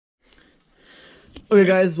Okay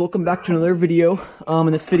guys, welcome back to another video.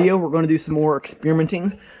 In this video we're going to do some more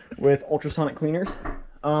experimenting with ultrasonic cleaners.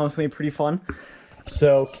 It's going to be pretty fun,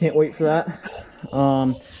 so can't wait for that.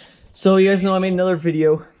 So you guys know I made another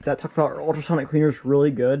video that talked about our ultrasonic cleaners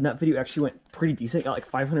really good, and that video actually went pretty decent. It got like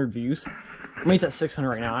 500 views. I mean, it's at 600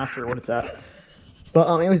 right now, I forget what it's at.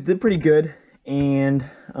 But anyways, it did pretty good, and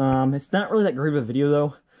it's not really that great of a video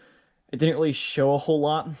though. It didn't really show a whole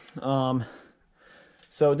lot,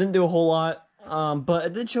 so it didn't do a whole lot. But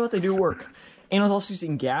it did show that they do work. And I was also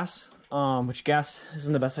using gas, which gas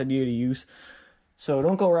isn't the best idea to use. So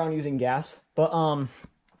don't go around using gas. But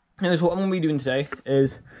anyways, what I'm gonna be doing today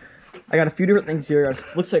is I got a few different things here. It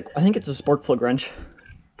looks like, I think it's a spark plug wrench.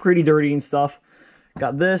 Pretty dirty and stuff.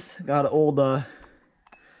 Got this, got an old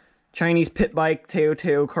Chinese pit bike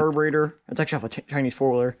Teo carburetor. It's actually off a Chinese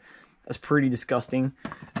four-wheeler. That's pretty disgusting.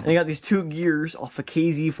 And I got these two gears off a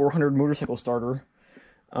KZ400 motorcycle starter.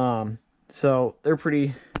 So they're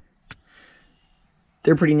pretty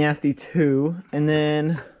nasty too. And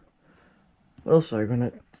then what else are I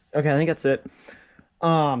gonna? Okay, I think that's it.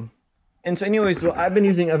 And so anyways, so I've been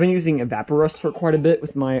using Evapo-rust for quite a bit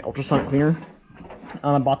with my ultrasonic cleaner.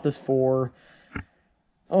 I bought this for,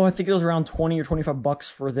 I think it was around 20 or 25 bucks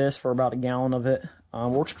for this, for about a gallon of it.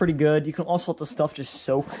 Works pretty good. You can also let the stuff just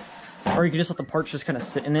soak, or you can just let the parts just kind of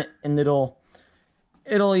sit in it, and it'll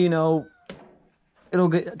you know,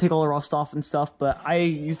 take all the rust off and stuff. But I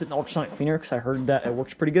used it in ultrasonic cleaner because I heard that it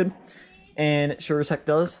works pretty good, and it sure as heck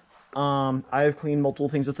does. I've cleaned multiple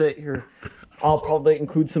things with it. Here, I'll probably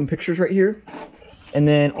include some pictures right here, and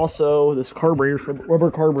then also this carburetor, rubber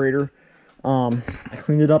carburetor. I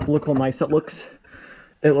cleaned it up. Look how nice that looks.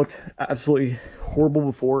 It looked absolutely horrible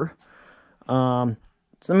before. So,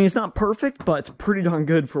 I mean, it's not perfect, but it's pretty darn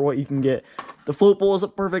good for what you can get. The float bowl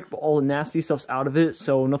isn't perfect, but all the nasty stuff's out of it,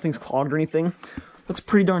 so nothing's clogged or anything. Looks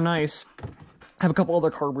pretty darn nice. I have a couple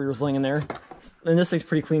other carburetors laying in there, and this thing's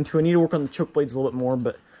pretty clean too. I need to work on the choke blades a little bit more,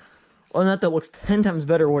 but other than that looks 10 times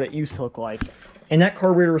better what it used to look like. And that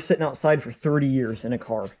carburetor was sitting outside for 30 years in a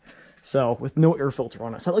car, so with no air filter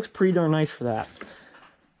on it. So that looks pretty darn nice for that.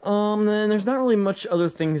 Then there's not really much other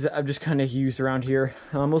things that I've just kind of used around here.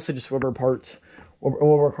 Mostly just rubber parts,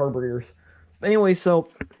 rubber carburetors. But anyway, so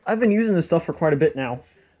I've been using this stuff for quite a bit now,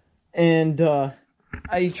 and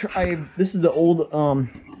this is the old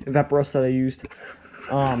Evapo-rust that I used.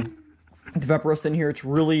 The Evapo-rust in here, it's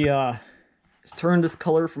really it's turned this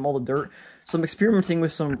color from all the dirt. So I'm experimenting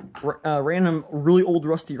with some random really old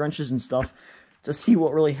rusty wrenches and stuff to see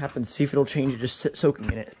what really happens, see if it'll change it, just soaking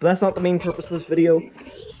in it. But that's not the main purpose of this video.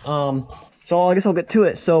 So I guess I'll get to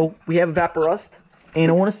it. So we have Evapo-rust, and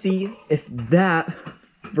I want to see if that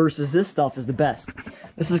versus this stuff is the best.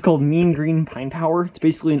 This is called Mean Green Pine Power. It's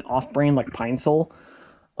basically an off-brand like Pine Sol.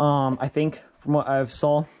 I think from what I've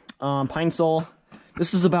saw, Pine Sol.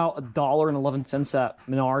 This is about $1.11 at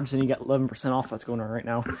Menards, and you get 11% off. That's going on right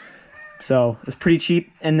now. So it's pretty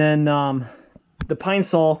cheap. And then the Pine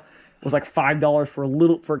Sol was like $5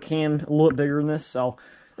 for a can, a little bit bigger than this. So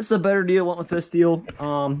this is a better deal. Went with this deal.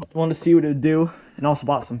 Wanted to see what it would do, and also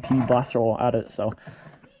bought some PV blaster oil out of it. So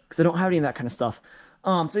because I don't have any of that kind of stuff.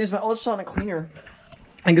 So here's my ultrasonic cleaner.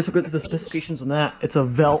 I guess we'll get to the specifications on that. It's a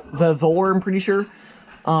Vevour, I'm pretty sure.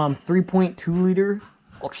 3.2 liter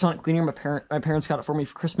ultrasonic cleaner. My parents got it for me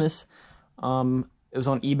for Christmas. It was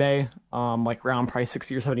on eBay, like around probably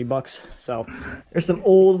 60 or 70 bucks. So there's some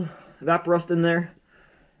old Evapo-rust in there.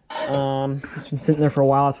 It's been sitting there for a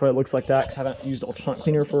while. That's why it looks like that, because I haven't used ultrasonic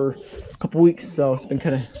cleaner for a couple weeks, so it's been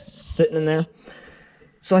kind of sitting in there.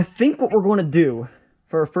 So I think what we're going to do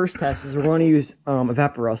for our first test is we're going to use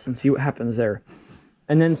Evapo-rust and see what happens there.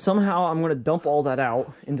 And then somehow I'm going to dump all that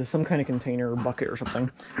out into some kind of container or bucket or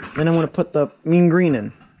something. Then I'm going to put the Mean Green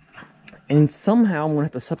in. And somehow I'm going to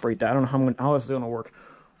have to separate that. I don't know how this is going to work.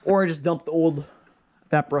 Or I just dump the old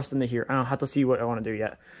Evapo-rust into here. I don't have to see what I want to do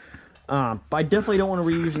yet. But I definitely don't want to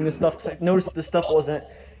reusing this stuff, because I noticed that this stuff wasn't,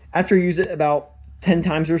 after you use it about 10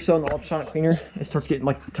 times or so in the ultrasonic cleaner, it starts getting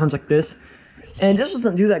like, turns like this. And it just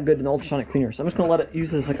doesn't do that good in the ultrasonic cleaner. So I'm just going to let it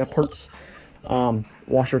use it as like a parts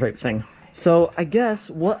washer type thing. So I guess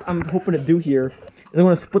what I'm hoping to do here is I'm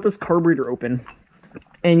going to split this carburetor open.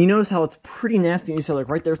 And you notice how it's pretty nasty. You see like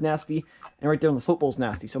right there's nasty, and right there on the float bowl is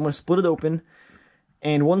nasty. So I'm going to split it open,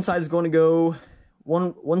 and one side is going to go,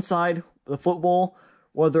 one side, the float bowl,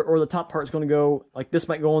 or the top part is going to go, like this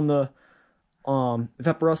might go on the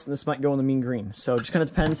Evapo-rust, and this might go on the Mean Green. So it just kind of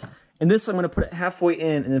depends. And this I'm going to put it halfway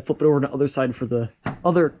in, and then flip it over to the other side for the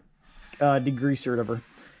other degreaser or whatever.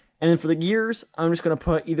 And then for the gears, I'm just going to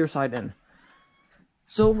put either side in.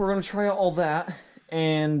 So we're going to try out all that,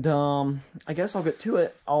 and I guess I'll get to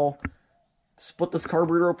it. I'll split this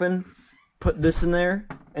carburetor open, put this in there,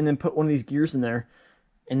 and then put one of these gears in there.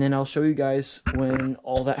 And then I'll show you guys when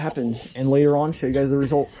all that happens, and later on show you guys the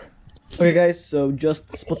results. Okay guys, so just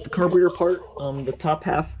split the carburetor apart. The top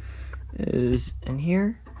half is in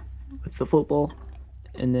here with the football,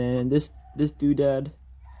 and then this doodad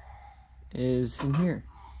is in here,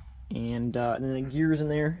 and then the gears in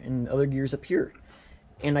there, and other gears up here.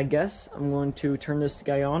 And I guess I'm going to turn this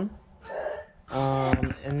guy on,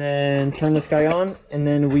 and then turn this guy on, and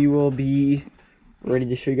then we will be ready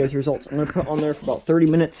to show you guys the results. I'm going to put on there for about 30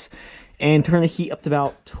 minutes and turn the heat up to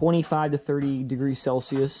about 25 to 30 degrees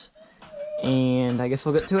Celsius, and I guess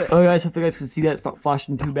we'll get to it. Okay guys, hope you guys can see that. It's not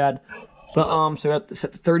flashing too bad, but so I got this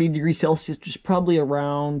at 30 degrees Celsius, which is probably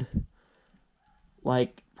around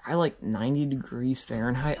probably like 90 degrees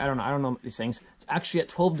Fahrenheit. I don't know these things. It's actually at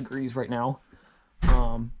 12 degrees right now,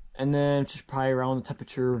 and then it's just probably around the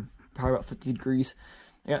temperature, probably about 50 degrees.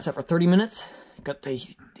 I got it set for 30 minutes. Got the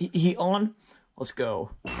heat on. Let's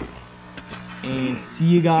go. And see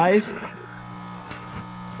you guys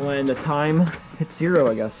when the time hits 0,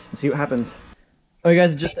 I guess. And see what happens. Okay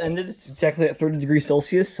guys, it just ended. It's exactly at 30 degrees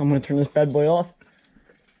Celsius. So I'm going to turn this bad boy off.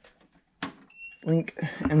 Blink.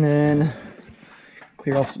 And then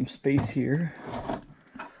clear off some space here.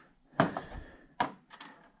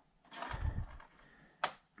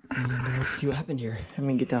 And let's see what happened here. Let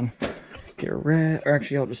me get down. Get a rat. Or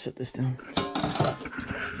actually, I'll just set this down.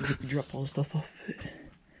 Drop all the stuff off of it.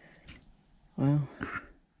 Well,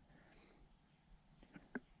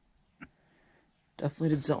 definitely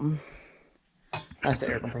did something. That's the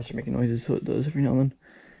air compressor making noises, so it does every now and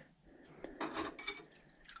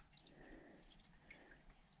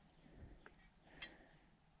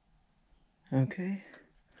then. Okay,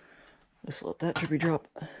 let's let that drippy drop.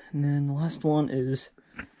 And then the last one is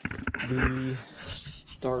the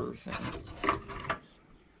starter thing.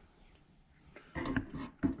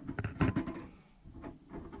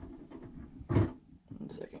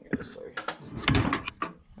 Sorry.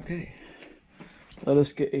 Okay, let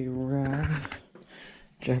us get a rad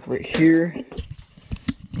jack right here.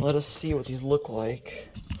 Let us see what these look like.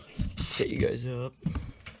 Set you guys up.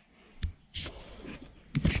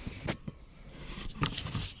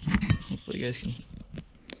 Hopefully you guys can.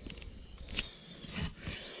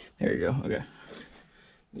 There you go. Okay.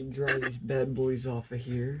 Let me dry these bad boys off of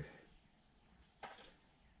here.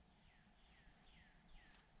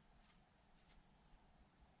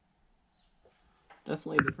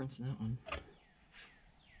 Definitely a difference in that one.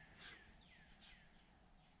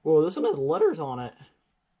 Whoa, this one has letters on it.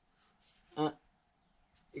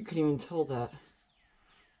 You couldn't even tell that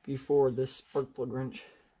before. This spark plug wrench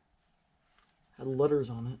had letters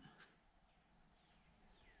on it.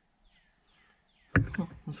 Oh,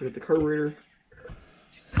 let's look at the carburetor.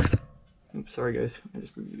 Oops, sorry guys, I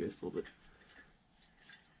just moved you guys a little bit.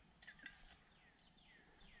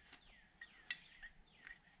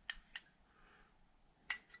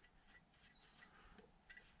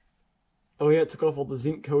 Oh yeah, it took off all the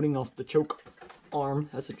zinc coating off the choke arm.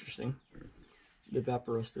 That's interesting. The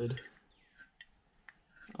Evapo-rust did.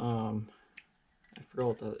 I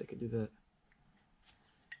forgot that it could do that.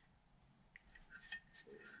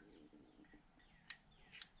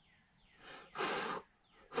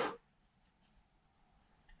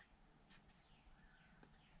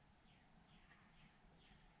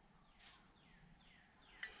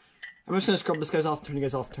 I'm just gonna scrub this guys off, turn you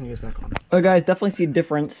guys off, turn you guys back on. Okay guys, definitely see a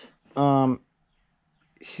difference.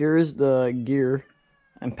 Here's the gear,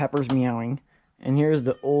 and Pepper's meowing, and here's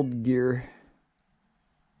the old gear.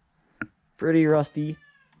 Pretty rusty.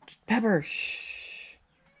 Pepper, shh.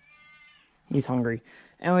 He's hungry.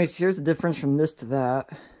 Anyways, here's the difference from this to that.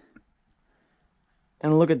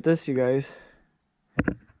 And look at this, you guys.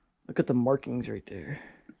 Look at the markings right there.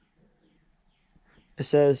 It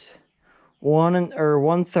says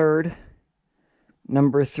 1/3,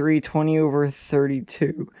 number 3,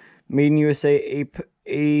 20/32. Made in USA,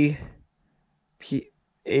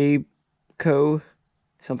 APCO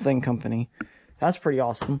something company. That's pretty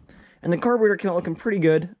awesome. And the carburetor came out looking pretty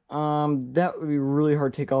good. That would be really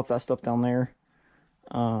hard to take off, that stuff down there.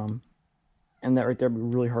 And that right there would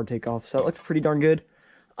be really hard to take off. So it looks pretty darn good.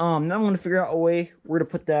 Now I'm going to figure out a way where to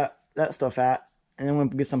put that stuff at. And then we'll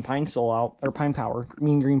get some pine sol out, or pine powder,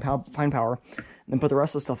 green pine powder. And then put the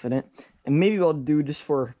rest of the stuff in it. And maybe what I'll do just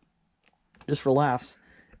for laughs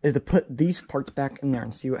is to put these parts back in there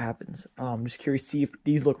and see what happens. I'm just curious to see if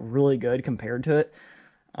these look really good compared to it.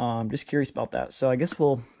 Just curious about that. So I guess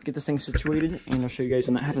we'll get this thing situated and I'll show you guys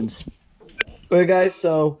when that happens. Okay guys,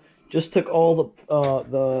 so just took all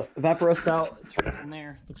the Evapo-rust out. It's right in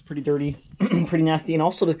there. Looks pretty dirty, pretty nasty, and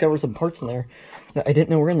also discovered some parts in there that I didn't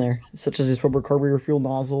know were in there, such as this rubber carburetor fuel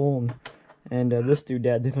nozzle and And this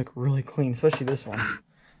doodad, they look really clean, especially this one.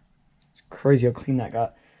 It's crazy how clean that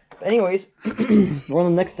got. But anyways, we're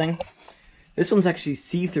on the next thing. This one's actually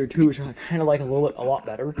see-through too, which I kind of like a lot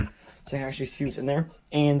better. So I can actually see what's in there.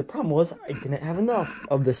 And the problem was I didn't have enough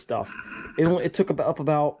of this stuff. It took up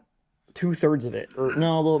about 2/3 of it, or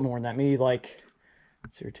no, a little more than that. Maybe like,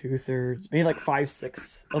 let's see, 2/3, maybe like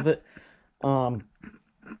 5/6 of it. So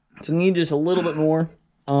need just a little bit more.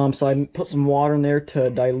 So I put some water in there to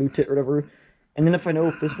dilute it or whatever. And then if I know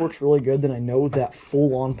if this works really good, then I know that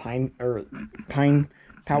full-on pine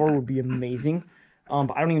power would be amazing.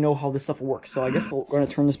 But I don't even know how this stuff will work. So I guess we're going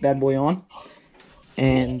to turn this bad boy on.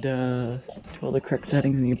 And to all the correct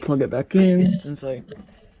settings, and you plug it back in. Since I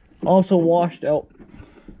also washed it all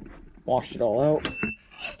out.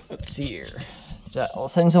 Let's see here. Is that all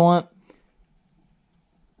the settings I want?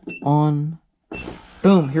 On.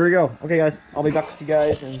 Boom, here we go. Okay guys, I'll be back with you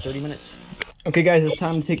guys in 30 minutes. Okay guys, it's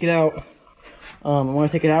time to take it out. I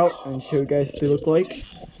want to take it out and show you guys what they look like.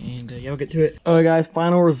 And yeah, we'll get to it. Alright guys,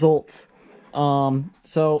 final results.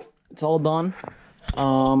 So it's all done.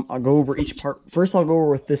 I'll go over each part. First I'll go over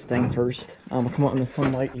with this thing first. I'll come out in the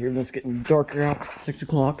sunlight here. It's getting darker out, 6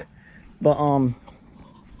 o'clock. But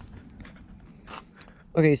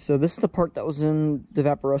okay, so this is the part that was in the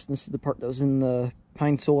Evapo-rust, and this is the part that was in the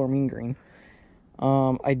pine sol or mean green.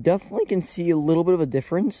 I definitely can see a little bit of a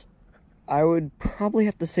difference. I would probably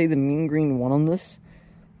have to say the mean green won on this.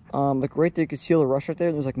 Like right there, you can see all the rust right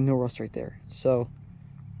there. There's like no rust right there. So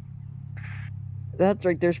that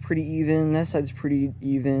right there's pretty even. That side's pretty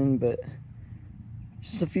even, but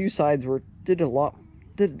just a few sides where it did a lot.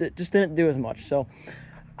 Just didn't do as much. So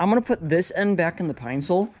I'm gonna put this end back in the pine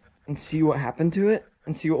sol and see what happened to it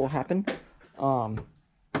and see what will happen.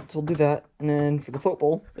 So we'll do that, and then for the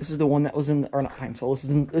football, this is the one that was in, or not pine sol.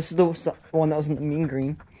 This is the one that was in the mean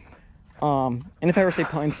green. And if I ever say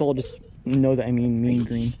pine sol, just know that I mean mean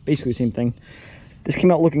green. Basically the same thing. This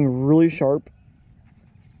came out looking really sharp.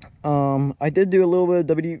 I did do a little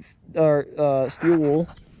bit of steel wool.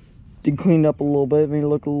 Did clean it up a little bit, made it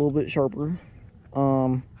look a little bit sharper. But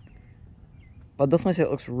I'll definitely say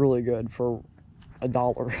it looks really good for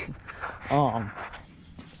 $1.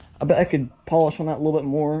 I bet I could polish on that a little bit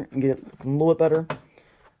more and get it a little bit better.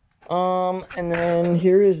 And then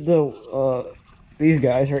here is the these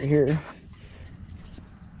guys right here.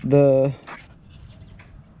 The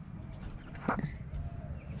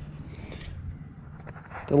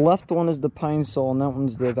left one is the pine sol, and that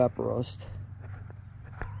one's the Evapo-rust.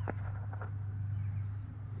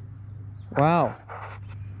 Wow.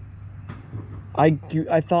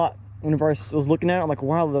 I thought whenever I was looking at it, I'm like,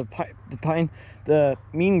 wow, the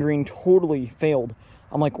mean green totally failed.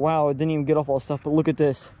 I'm like, wow, it didn't even get off all the stuff. But look at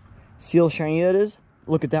this. See how shiny that is?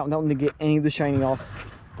 Look at that one. That one didn't get any of the shiny off.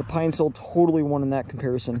 The pine sol totally won in that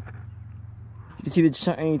comparison. You can see the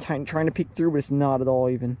shiny trying to peek through, but it's not at all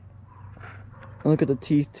even. And look at the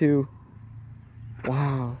teeth too.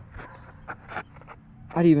 Wow. I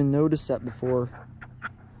didn't even notice that before.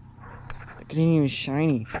 Like, it ain't even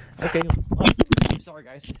shiny. Okay. Sorry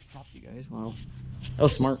guys. Stop you guys. Wow. That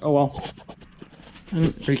was smart. Oh well. I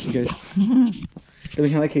didn't break you guys. Really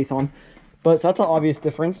have the case on. But so that's an obvious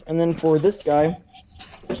difference. And then for this guy,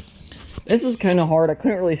 this was kind of hard. I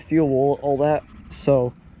couldn't really steel wool all that,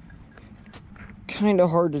 so kind of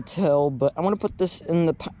hard to tell. But I want to put this in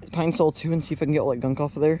the pine sol too and see if I can get all that gunk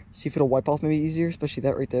off of there. See if it'll wipe off maybe easier, especially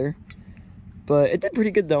that right there. But it did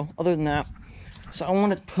pretty good though, other than that. So I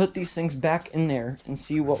want to put these things back in there and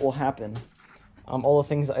see what will happen. All the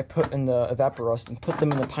things that I put in the Evapo-rust and put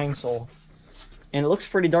them in the pine sol. And it looks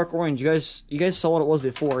pretty dark orange. You guys saw what it was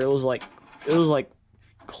before. It was like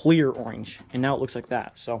clear orange, and now it looks like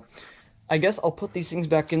that. So I guess I'll put these things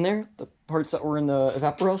back in there, the parts that were in the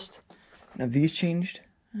Evapo-rust. And have these changed?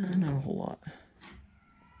 Not a whole lot.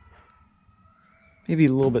 Maybe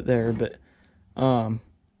a little bit there, but so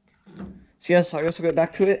yeah, so I guess we'll get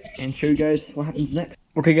back to it and show you guys what happens next.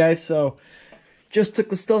 Okay guys, so just took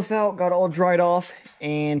the stuff out, got all dried off,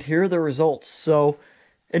 and here are the results. So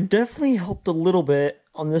it definitely helped a little bit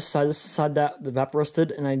on this is the side that the Evapo-rust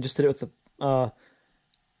did, and I just did it with the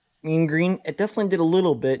mean green. It definitely did a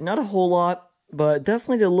little bit, not a whole lot, but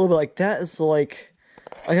definitely did a little bit. Like that is like,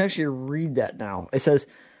 I can actually read that now. It says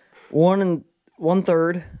 1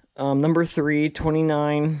 1/3, number 3,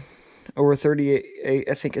 29 over 38,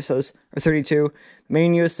 I think it says, or 32.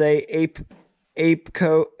 Maine, USA,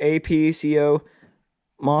 APCO,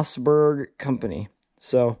 Mossberg Company.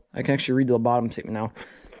 So I can actually read the bottom statement now.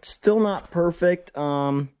 Still not perfect.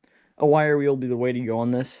 A wire wheel would be the way to go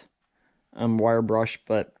on this. Wire brush,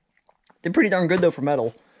 but they're pretty darn good though for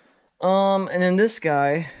metal. And then this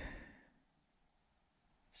guy,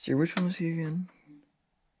 see, which one was he again?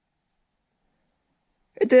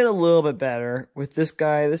 It did a little bit better with this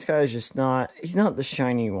guy. This guy is just not, he's not the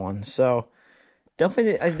shiny one. So I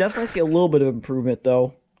definitely see a little bit of improvement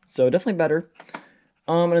though. So definitely better.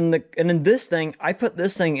 And in this thing, I put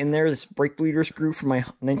this thing in there, this brake bleeder screw from my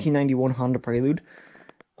 1991 Honda Prelude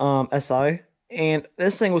SI. And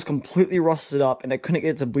this thing was completely rusted up and I couldn't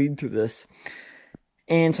get it to bleed through this.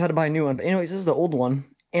 And so I had to buy a new one. But anyways, this is the old one.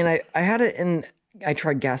 And I had it in, I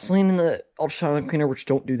tried gasoline in the ultrasonic cleaner, which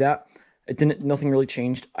don't do that. It didn't, nothing really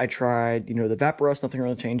changed. I tried, you know, the Evapo-rust, nothing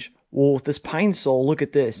really changed. Well, with this pine sol, look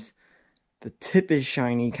at this. The tip is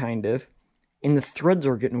shiny, kind of. And the threads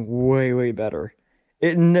are getting way, way better.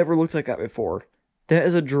 It never looked like that before. That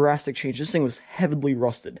is a drastic change. This thing was heavily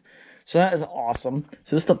rusted. So that is awesome.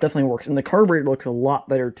 So this stuff definitely works. And the carburetor looks a lot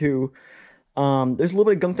better, too. There's a little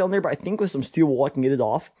bit of gunk down there, but I think with some steel wool, I can get it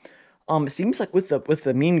off. It seems like with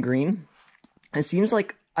the mean green, it seems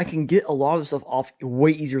like I can get a lot of stuff off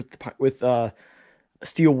way easier with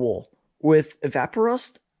steel wool. With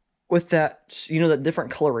Evapo-rust, with that, you know, that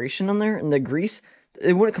different coloration on there and the grease,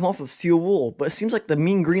 it wouldn't come off with steel wool. But it seems like the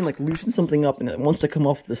mean green like loosens something up and it wants to come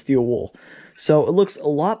off the steel wool. So it looks a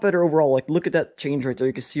lot better overall. Like, look at that change right there.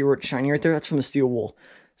 You can see where it's shiny right there. That's from the steel wool.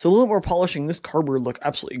 So a little more polishing. This carburetor look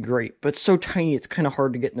absolutely great, but it's so tiny. It's kind of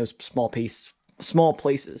hard to get in those small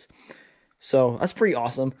places. So that's pretty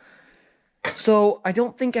awesome. So I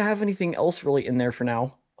don't think I have anything else really in there for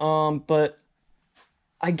now. But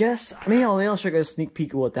I guess maybe I'll show you guys a sneak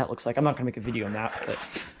peek of what that looks like. I'm not gonna make a video on that, but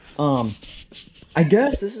I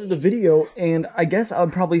guess this is the video, and I guess I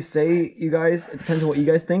would probably say, you guys, it depends on what you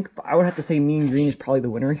guys think, but I would have to say mean green is probably the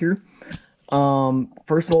winner here.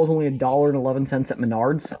 First of all, it's only $1.11 at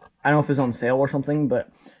Menards. I don't know if it's on sale or something,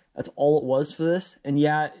 but that's all it was for this. And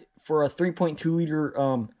yeah, for a 3.2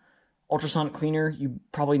 liter ultrasonic cleaner, you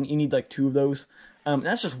need like 2 of those.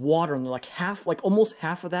 That's just water, and like almost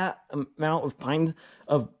half of that amount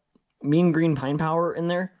of mean green pine power in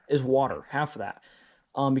there is water. Half of that,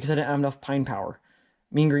 because I didn't have enough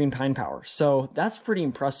mean green pine power. So that's pretty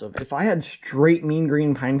impressive. If I had straight mean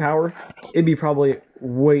green pine power, it'd be probably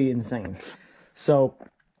way insane. So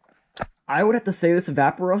I would have to say this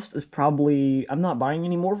Evapo-rust is probably, I'm not buying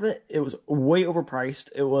any more of it. It was way overpriced.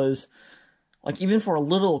 It was like, even for a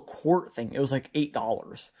little quart thing, it was like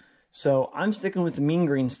 $8. So I'm sticking with the mean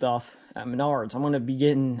green stuff at Menards. I'm gonna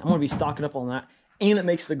be stocking up on that. And it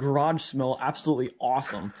makes the garage smell absolutely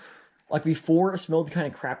awesome. Like, before, it smelled kind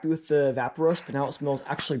of crappy with the Evapo-rust, but now it smells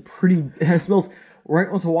actually pretty, it smells, right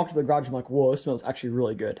once I walk to the garage, I'm like, whoa, it smells actually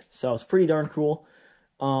really good. So it's pretty darn cool.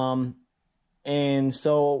 And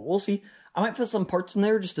so we'll see. I might put some parts in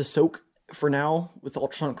there just to soak for now, with the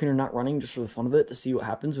ultrasonic cleaner not running, just for the fun of it, to see what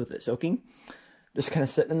happens with it soaking. Just kind of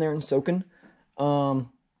sitting in there and soaking. But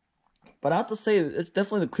I have to say, it's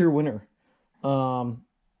definitely the clear winner.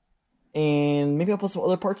 And maybe I'll put some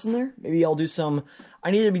other parts in there. Maybe I'll do some,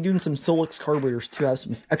 I need to be doing some Solix carburetors too. I have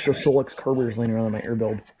some extra Solix carburetors laying around in my air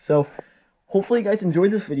build. So hopefully you guys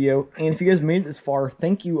enjoyed this video. And if you guys made it this far,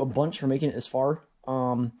 thank you a bunch for making it this far.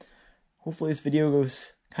 Hopefully this video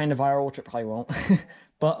goes kind of viral, which it probably won't.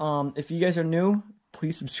 But if you guys are new,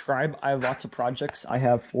 please subscribe. I have lots of projects. I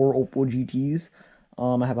have 4 Opel GTs.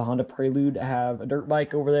 I have a Honda Prelude. I have a dirt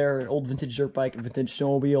bike over there, an old vintage dirt bike, a vintage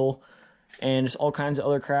snowmobile, and just all kinds of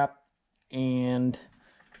other crap. And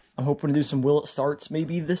I'm hoping to do some Will It Starts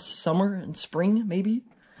maybe this summer and spring, maybe.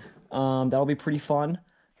 That'll be pretty fun.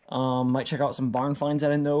 Might check out some barn finds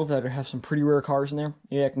that I know of that have some pretty rare cars in there.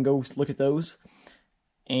 Yeah, I can go look at those.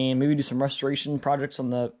 And maybe do some restoration projects on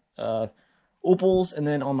the Opels, and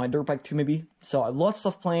then on my dirt bike too, maybe. So I have lots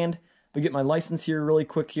of stuff planned. We get my license here really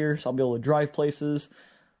quick here, so I'll be able to drive places.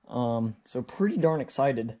 So pretty darn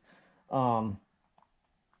excited.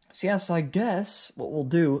 So yeah, so I guess what we'll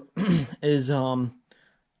do is, I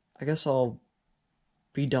guess I'll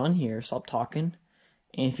be done here, stop talking.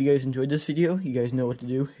 And if you guys enjoyed this video, you guys know what to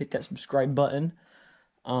do. Hit that subscribe button,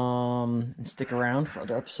 and stick around for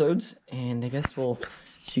other episodes. And I guess we'll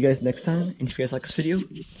see you guys next time. And if you guys like this video,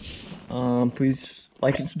 please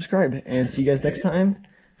like and subscribe. And see you guys next time.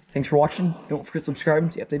 Thanks for watching. Don't forget to subscribe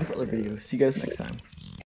and stay updated for other videos. See you guys next time.